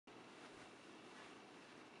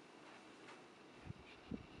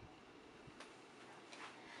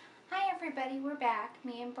everybody, we're back,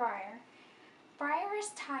 me and Briar. Briar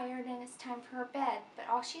is tired and it's time for her bed, but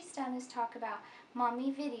all she's done is talk about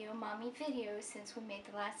mommy video since we made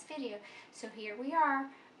the last video. So here we are.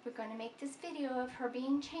 We're going to make this video of her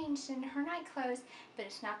being changed in her night clothes, but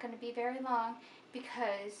it's not going to be very long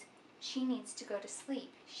because she needs to go to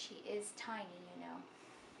sleep. She is tiny, you know.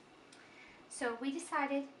 So we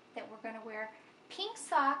decided that we're going to wear pink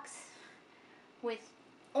socks with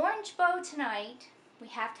orange bow tonight. We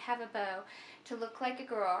have to have a bow to look like a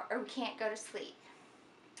girl or we can't go to sleep.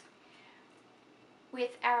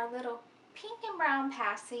 With our little pink and brown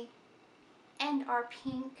passy and our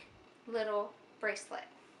pink little bracelet.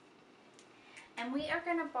 And we are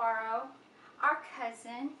going to borrow our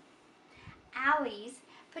cousin Allie's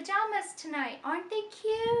pajamas tonight. Aren't they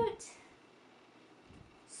cute?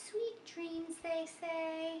 Sweet dreams, they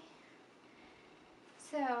say.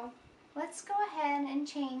 So let's go ahead and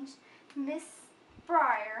change Miss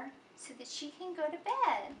Briar so that she can go to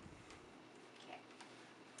bed. Okay.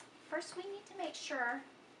 First we need to make sure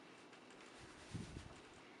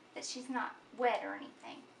that she's not wet or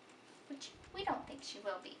anything, which we don't think she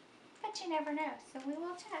will be, but you never know, so we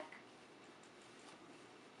will check.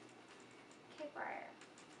 Okay, Briar,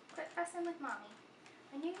 quit fussing with mommy.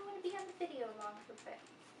 I knew you want to be on the video longer, but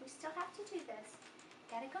we still have to do this.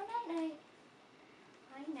 Gotta go night-night.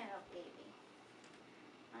 I know, baby.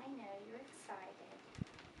 I know you're excited.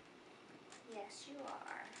 Yes, you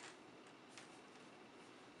are.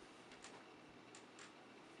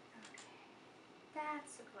 Okay,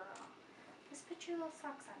 that's a girl. Let's put your little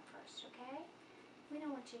socks on first, okay? We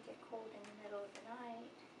don't want you to get cold in the middle of the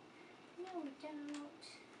night. No, we don't.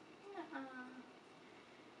 Nuh-uh.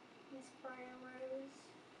 Miss Briar Rose.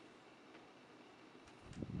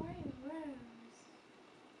 Briar Rose.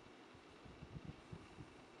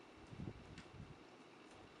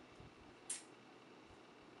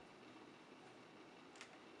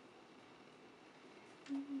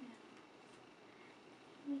 No,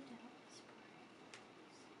 we don't, Miss Briar.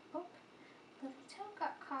 Oh, little toe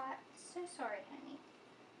got caught. So sorry, honey.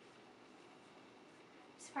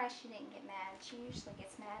 I'm surprised she didn't get mad. She usually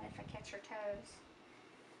gets mad if I catch her toes.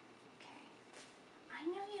 Okay. I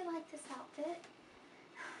know you like this outfit.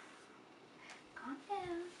 Calm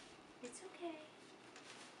down. It's okay.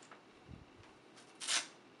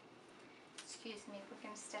 Excuse me, we're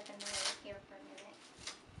going to step in the way here for a minute.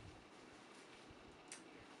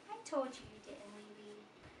 I told you you didn't, Levy.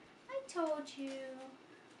 I told you.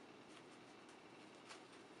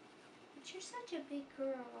 But you're such a big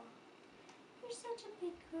girl. You're such a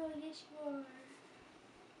big girl, yes you are.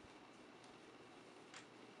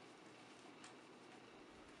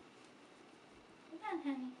 Hold on,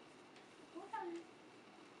 honey. Hold on.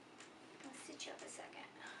 I'll sit you up a second.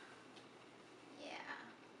 Yeah.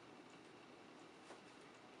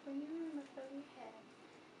 Put your arm up over your head.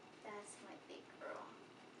 That's my big girl.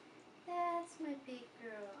 That's my big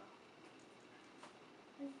girl.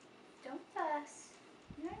 Don't fuss.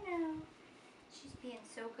 No. She's being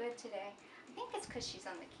so good today. I think it's because she's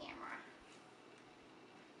on the camera.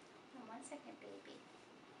 Hold on 1 second, baby.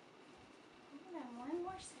 Hold on 1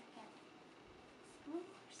 more second. 1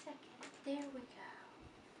 more second. There we go.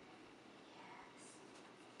 Yes.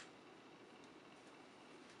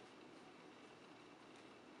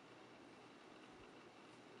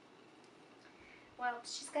 Well,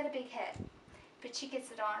 she's got a big head, but she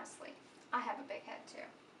gets it honestly. I have a big head too.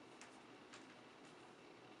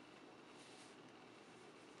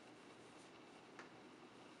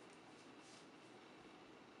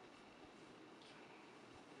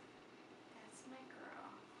 That's my girl.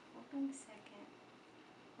 Hold on a second.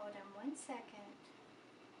 Hold on 1 second.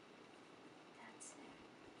 That's it.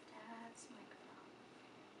 That's my girl.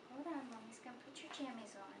 Hold on, Mommy's gonna put your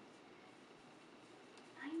jammies on.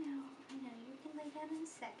 I know. You can lay down in a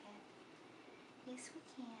second. Yes, we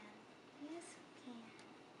can. Yes, we can.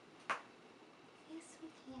 Yes, we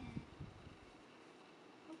can.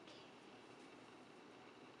 Okay.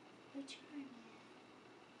 Put your arm in.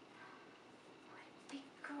 What a big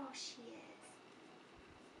girl she is.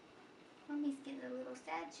 Mommy's getting a little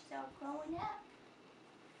sad. She's all growing up.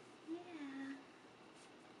 Yeah.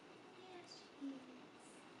 Yeah, she is.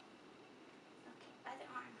 Okay, other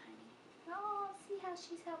arm, honey. Oh, see how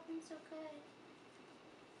she's helping so good.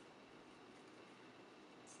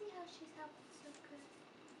 See how she's helping so good.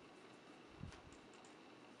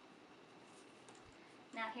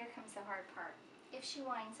 Now here comes the hard part. If she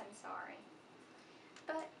whines, I'm sorry.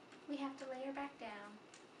 But we have to lay her back down.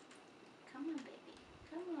 Come on, baby.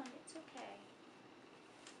 Come on, it's okay.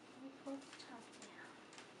 Let me pull the top down.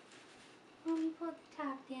 Let me pull the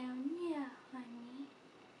top down. Yeah, honey.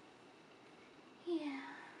 Yeah.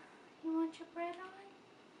 You want want your bread on?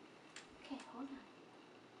 Okay, hold on.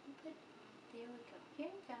 There we go. Here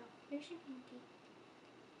you go. Here's your pinky.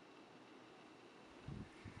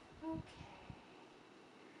 Okay.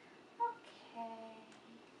 Okay.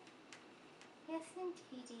 Yes,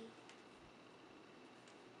 indeedy.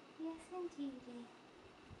 Yes, indeedy.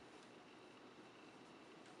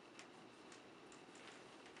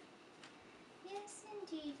 Yes,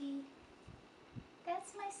 indeedy.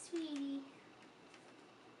 That's my sweetie.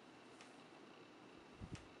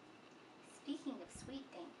 Speaking of sweet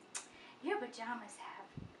things, your pajamas have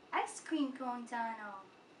ice cream cones on them.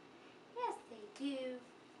 Yes, they do.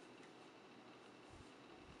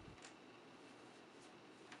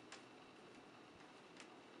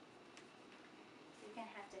 You're going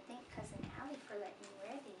to have to thank Cousin Allie for letting me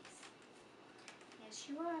wear these. Yes,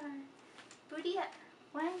 you are. Booty up.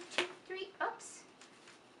 1, 2, 3. Oops.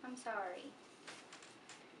 I'm sorry.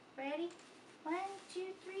 Ready? 1, 2,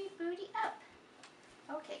 3. Booty up.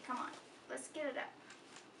 Okay, come on. Let's get it up.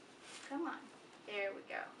 Come on. There we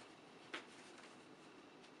go.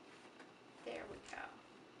 There we go.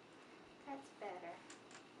 That's better.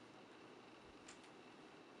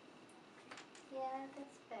 Yeah,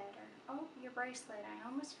 that's better. Oh, your bracelet. I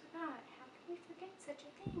almost forgot. How could we forget such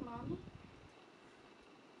a thing, Mommy?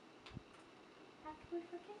 How could we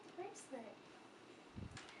forget the bracelet?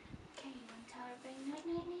 Okay, you want to tell everybody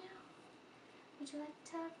night-night now? Would you like to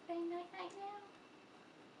tell everybody night-night now?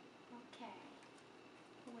 Okay.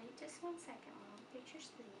 Wait just 1 second, Mom. Fix your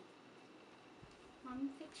sleeve. Mommy,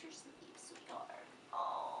 fix your sleeve, sweetheart.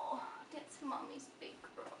 Oh, that's Mommy's big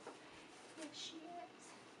girl. Yes, she is.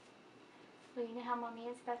 Well, you know how Mommy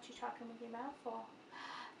is about you talking with your mouth full.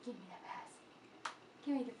 Give me that pass.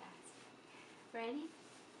 Give me the pass. Ready?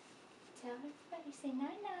 Tell everybody. Say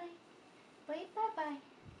night-night. Wait, bye-bye.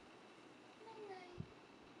 Night-night.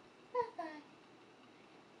 Bye-bye.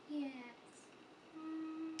 Yes.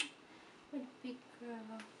 What a big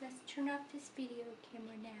girl. Let's turn off this video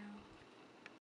camera now.